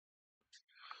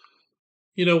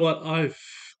You know what? I've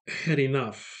had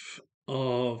enough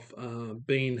of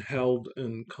being held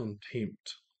in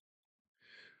contempt.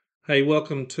 Hey,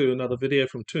 welcome to another video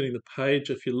from Turning the Page.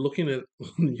 If you're looking at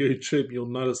on YouTube, you'll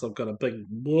notice I've got a big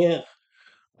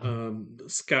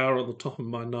scar on the top of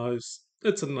my nose.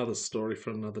 It's another story for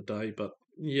another day, but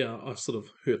yeah, I've sort of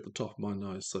hurt the top of my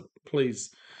nose, so please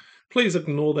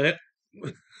ignore that.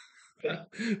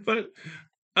 But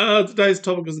today's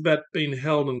topic is about being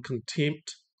held in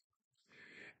contempt.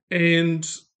 And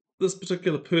this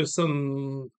particular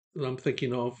person that I'm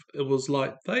thinking of, it was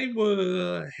like they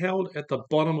were held at the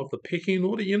bottom of the pecking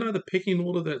order. You know, the pecking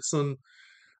order that's in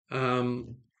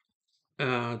um,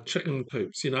 chicken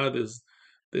coops. You know, there's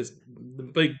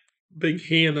the big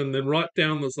hen, and then right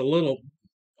down there's a little.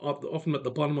 Often at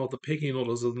the bottom of the pecking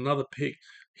order is another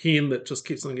hen that just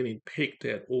keeps on getting pecked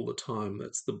at all the time.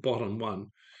 That's the bottom one.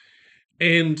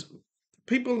 And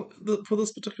for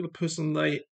this particular person,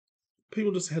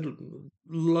 people just had a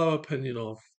low opinion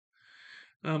of.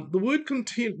 The word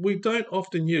contempt we don't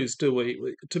often use, do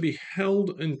we? To be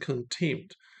held in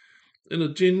contempt, in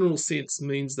a general sense,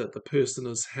 means that the person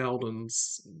is held in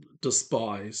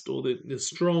despised, or they're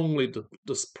strongly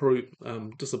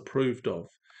disapproved of.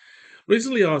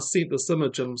 Recently, I sent this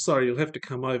image. I'm sorry, you'll have to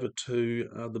come over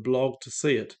to the blog to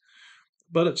see it.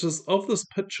 But it's just of this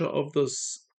picture of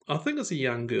this. I think it's a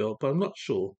young girl, but I'm not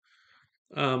sure.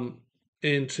 Um,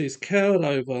 and she's cowered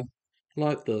over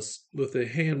like this with her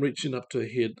hand reaching up to her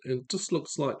head, and it just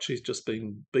looks like she's just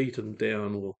been beaten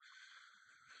down, or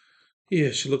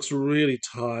yeah, she looks really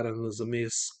tired and is a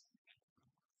mess.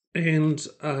 And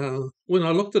when I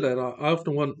looked at it, I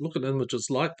often look at images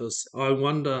like this. I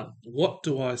wonder, what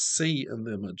do I see in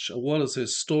the image? What is her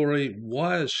story?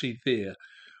 Why is she there?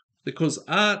 Because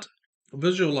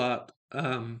visual art,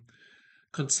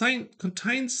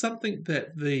 contains something that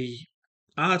the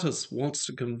artist wants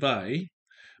to convey,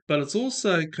 but it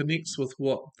also connects with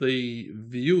what the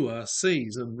viewer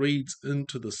sees and reads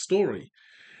into the story.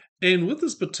 And with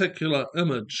this particular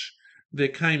image, there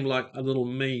came like a little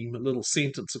meme, a little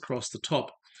sentence across the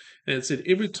top. And it said,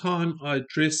 "Every time I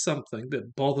addressed something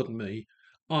that bothered me,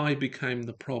 I became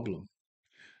the problem.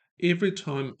 Every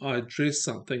time I addressed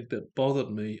something that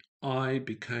bothered me, I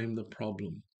became the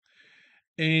problem."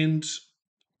 And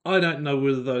I don't know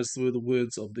whether those were the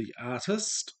words of the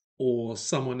artist or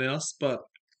someone else, but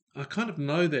I kind of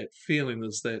know that feeling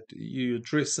is that you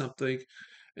address something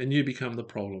and you become the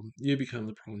problem. You become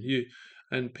the problem.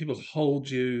 And people hold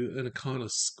you in a kind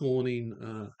of scorning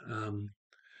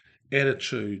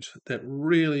attitude that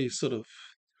really sort of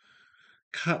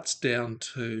cuts down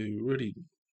to really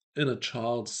inner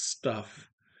child stuff.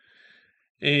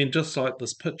 And just like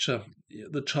this picture,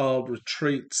 the child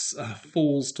retreats,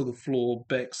 falls to the floor,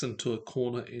 backs into a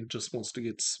corner, and just wants to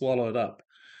get swallowed up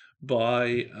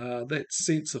by that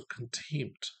sense of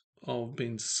contempt, of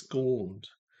being scorned.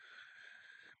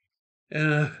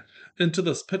 Uh, Into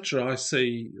this picture, I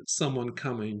see someone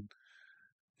coming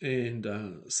and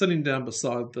sitting down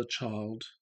beside the child,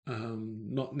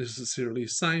 not necessarily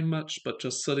saying much, but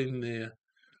just sitting there,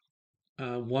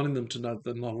 wanting them to know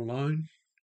they're not alone.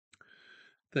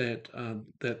 That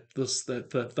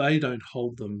they don't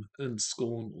hold them in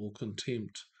scorn or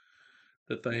contempt,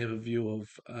 that they have a view of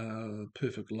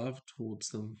perfect love towards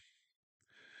them.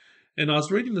 And I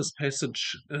was reading this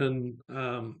passage in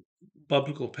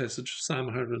biblical passage, Psalm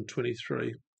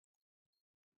 123.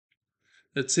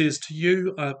 It says, "To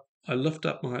you I lift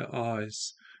up my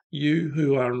eyes, you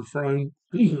who are enthroned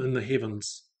in the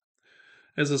heavens.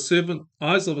 As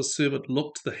eyes of a servant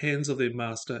look to the hands of their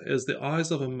master, as the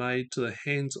eyes of a maid to the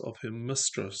hands of her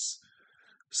mistress,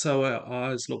 so our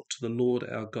eyes look to the Lord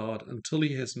our God until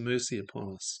he has mercy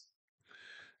upon us.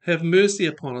 Have mercy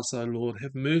upon us, O Lord,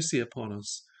 have mercy upon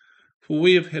us, for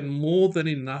we have had more than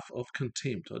enough of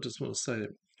contempt." I just want to say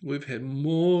that. We've had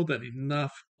more than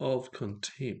enough of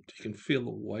contempt. You can feel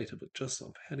the weight of it. Just,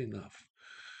 I've had enough.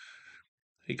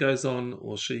 He goes on,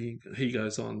 he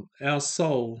goes on, "Our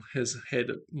soul has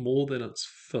had more than its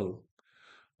fill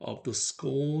of the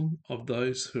scorn of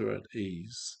those who are at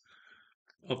ease,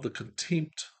 of the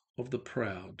contempt of the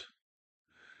proud."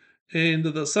 And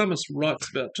the psalmist writes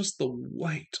about just the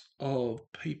weight of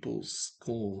people's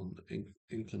scorn and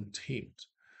contempt.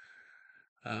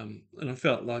 And I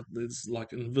felt like there's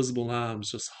like invisible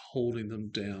arms just holding them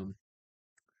down.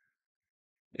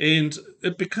 And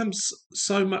it becomes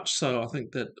so much so, I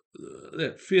think, that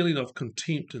that feeling of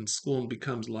contempt and scorn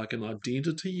becomes like an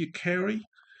identity you carry.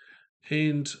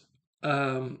 And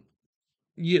um,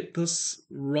 yet this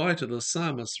writer, the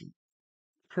psalmist,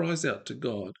 cries out to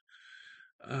God,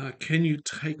 "Can you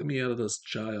take me out of this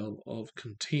jail of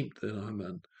contempt that I'm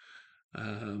in?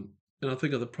 And I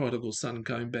think of the prodigal son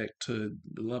going back to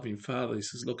the loving father. He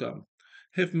says, look,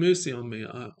 have mercy on me.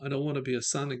 I don't want to be a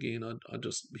son again. I'd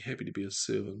just be happy to be a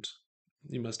servant.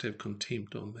 You must have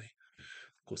contempt on me.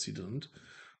 Of course he didn't.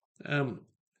 Um,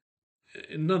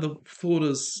 Another thought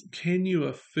is, can you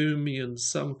affirm me in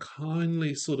some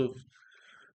kindly sort of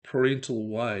parental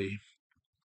way?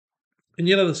 And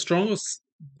the strongest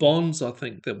bonds I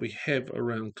think that we have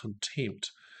around contempt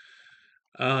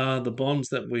are the bonds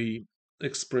that we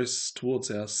express towards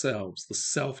ourselves, the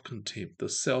self-contempt, the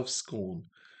self-scorn,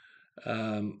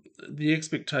 the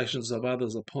expectations of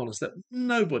others upon us that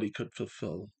nobody could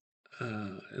fulfill.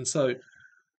 And so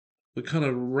we kind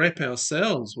of wrap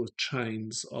ourselves with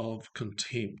chains of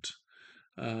contempt,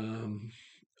 um,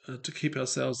 to keep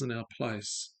ourselves in our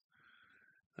place.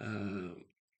 Uh,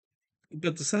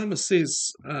 but the psalmist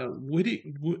says,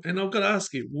 and I've got to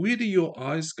ask you, where do your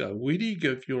eyes go? Where do you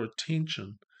give your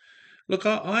attention? Look,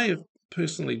 I have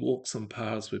personally walked some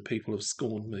paths where people have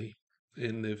scorned me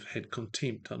and they've had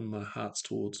contempt on my hearts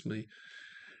towards me.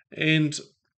 And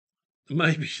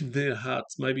maybe in their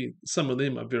hearts, maybe some of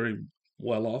them are very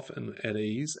well off and at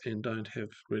ease and don't have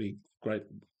really great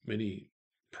many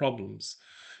problems.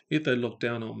 Yet they look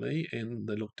down on me and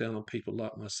they look down on people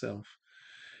like myself.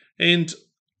 And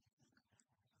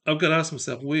I've got to ask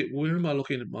myself, where am I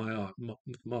looking at my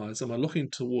eyes? Am I looking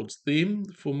towards them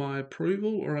for my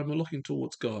approval, or am I looking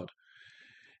towards God?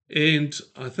 And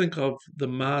I think of the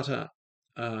martyr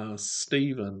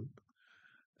Stephen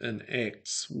in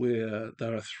Acts, where they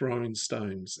were throwing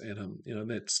stones at him.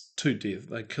 That's to death.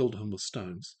 They killed him with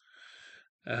stones.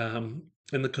 And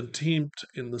the contempt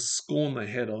and the scorn they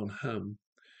had on him.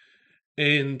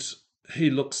 And he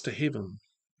looks to heaven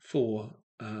for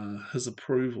his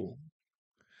approval.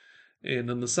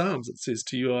 And in the Psalms it says,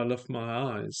 to you I lift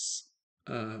my eyes,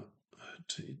 uh,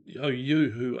 O you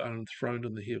who are enthroned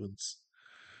in the heavens.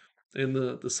 And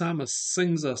the psalmist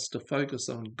sings us to focus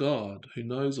on God, who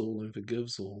knows all and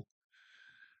forgives all.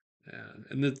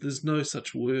 And there's no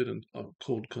such word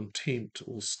called contempt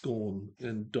or scorn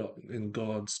in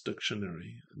God's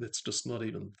dictionary. That's just not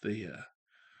even there.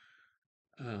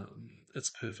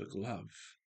 It's perfect love.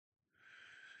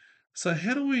 So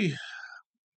how do we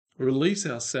release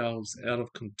ourselves out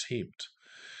of contempt?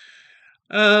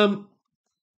 I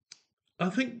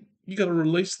think you got to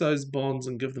release those bonds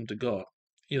and give them to God.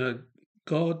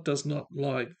 God does not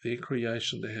like their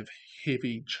creation to have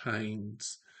heavy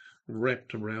chains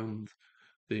wrapped around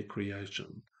their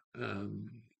creation.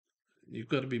 You've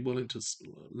got to be willing to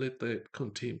let that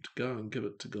contempt go and give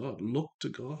it to God. Look to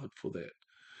God for that,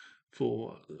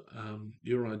 for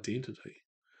your identity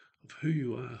of who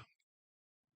you are.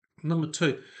 Number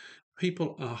two,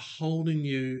 people are holding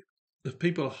you. If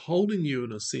people are holding you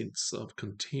in a sense of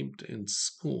contempt and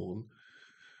scorn,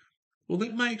 well,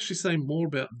 that may actually say more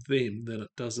about them than it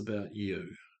does about you.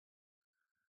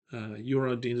 Your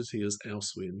identity is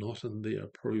elsewhere, not in their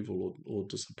approval or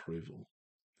disapproval.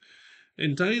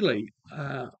 And daily,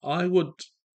 I would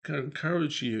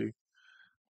encourage you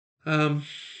um,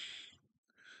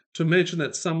 to imagine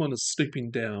that someone is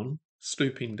stooping down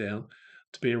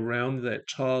to be around that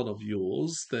child of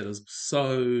yours that is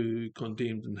so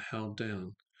condemned and held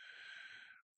down.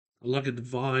 Like a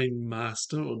divine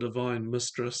master or divine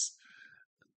mistress,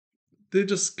 they're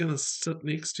just going to sit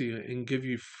next to you and give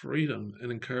you freedom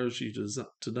and encourage you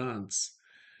to dance.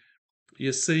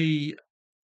 You see,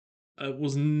 it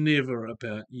was never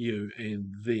about you and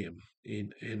them,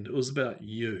 and it was about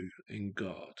you and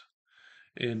God.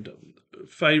 And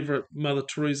favourite Mother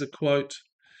Teresa quote,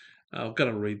 I've got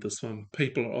to read this one.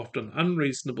 People are often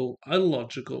unreasonable,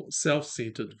 illogical,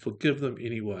 self-centered. Forgive them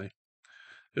anyway.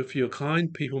 If you're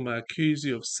kind, people may accuse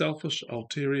you of selfish,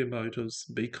 ulterior motives.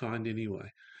 Be kind anyway.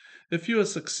 If you are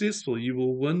successful, you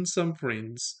will win some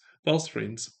friends, false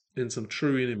friends, and some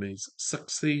true enemies.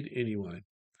 Succeed anyway.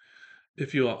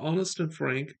 If you are honest and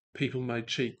frank, people may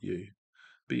cheat you.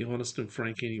 Be honest and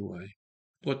frank anyway.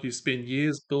 What you spend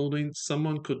years building,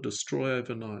 someone could destroy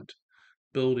overnight.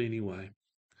 Build anyway.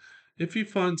 If you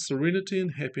find serenity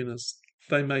and happiness,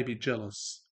 they may be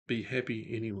jealous. Be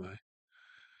happy anyway.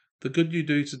 The good you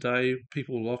do today,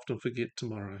 people will often forget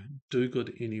tomorrow. Do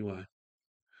good anyway.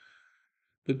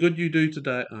 The good you do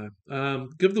today,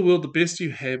 give the world the best you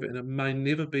have, and it may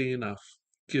never be enough.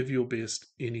 Give your best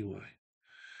anyway.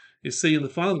 You see, in the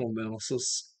final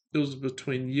analysis, it was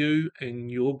between you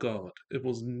and your God. It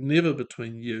was never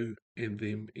between you and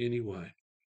them anyway.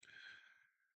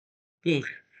 Look,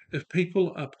 if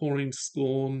people are pouring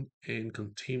scorn and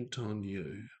contempt on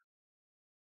you,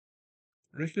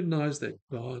 recognize that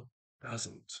God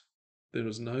doesn't. There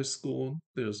is no scorn,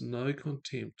 there is no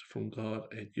contempt from God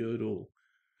at you at all.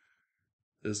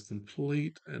 is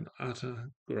complete and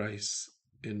utter grace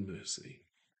and mercy.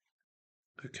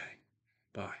 Okay,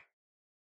 bye.